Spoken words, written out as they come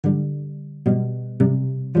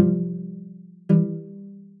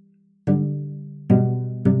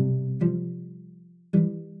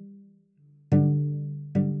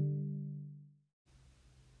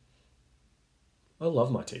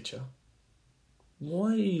love my teacher.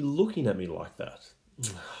 Why are you looking at me like that?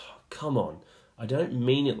 Come on, I don't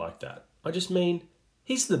mean it like that. I just mean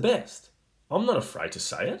he's the best. I'm not afraid to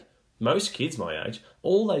say it. Most kids my age,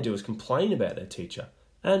 all they do is complain about their teacher.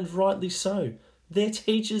 And rightly so. Their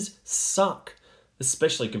teachers suck,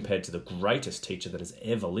 especially compared to the greatest teacher that has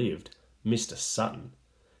ever lived, Mr. Sutton.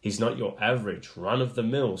 He's not your average,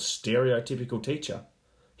 run-of-the-mill, stereotypical teacher.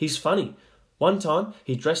 He's funny. One time,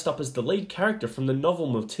 he dressed up as the lead character from the novel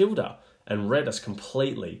Matilda and read us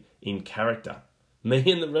completely in character.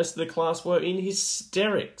 Me and the rest of the class were in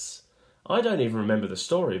hysterics. I don't even remember the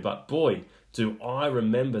story, but boy, do I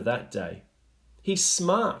remember that day. He's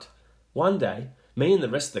smart. One day, me and the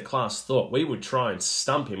rest of the class thought we would try and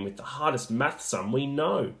stump him with the hardest math sum we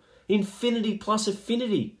know. Infinity plus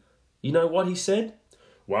affinity. You know what he said?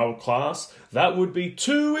 Well, class, that would be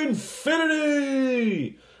 2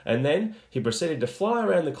 infinity! And then he proceeded to fly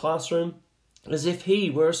around the classroom as if he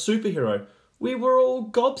were a superhero. We were all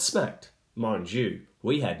gobsmacked. Mind you,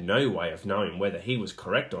 we had no way of knowing whether he was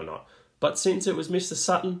correct or not, but since it was Mr.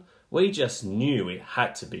 Sutton, we just knew it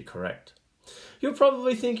had to be correct. You're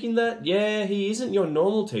probably thinking that, yeah, he isn't your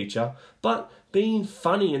normal teacher, but being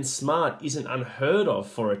funny and smart isn't unheard of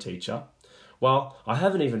for a teacher. Well, I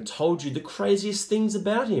haven't even told you the craziest things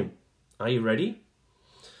about him. Are you ready?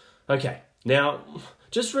 Okay, now,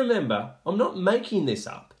 just remember, I'm not making this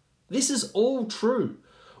up. This is all true.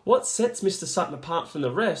 What sets Mr. Sutton apart from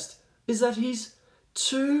the rest is that he's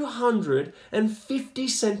 250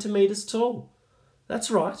 centimetres tall. That's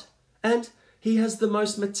right. And he has the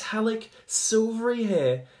most metallic, silvery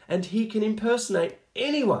hair, and he can impersonate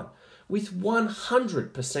anyone with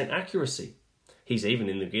 100% accuracy. He's even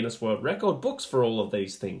in the Guinness World Record books for all of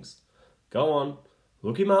these things. Go on,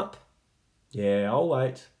 look him up. Yeah, I'll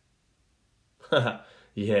wait.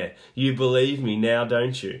 Yeah, you believe me now,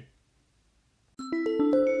 don't you?